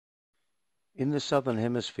In the southern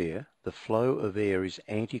hemisphere, the flow of air is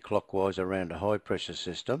anti-clockwise around a high pressure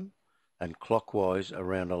system and clockwise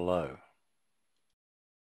around a low.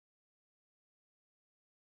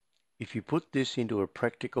 If you put this into a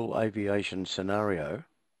practical aviation scenario,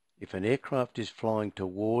 if an aircraft is flying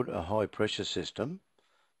toward a high pressure system,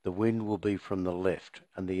 the wind will be from the left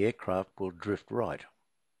and the aircraft will drift right.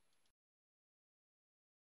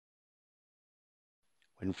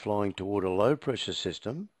 When flying toward a low pressure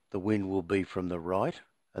system, the wind will be from the right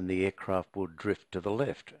and the aircraft will drift to the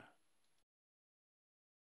left.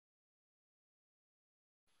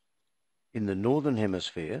 In the northern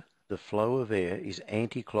hemisphere, the flow of air is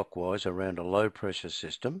anti-clockwise around a low pressure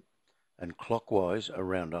system and clockwise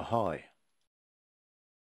around a high.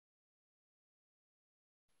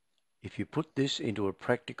 If you put this into a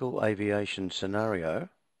practical aviation scenario,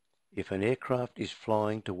 if an aircraft is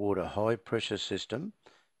flying toward a high pressure system,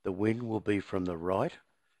 the wind will be from the right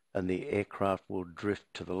and the aircraft will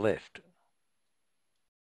drift to the left.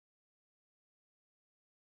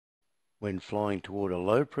 When flying toward a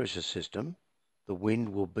low pressure system, the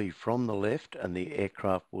wind will be from the left and the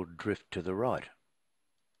aircraft will drift to the right.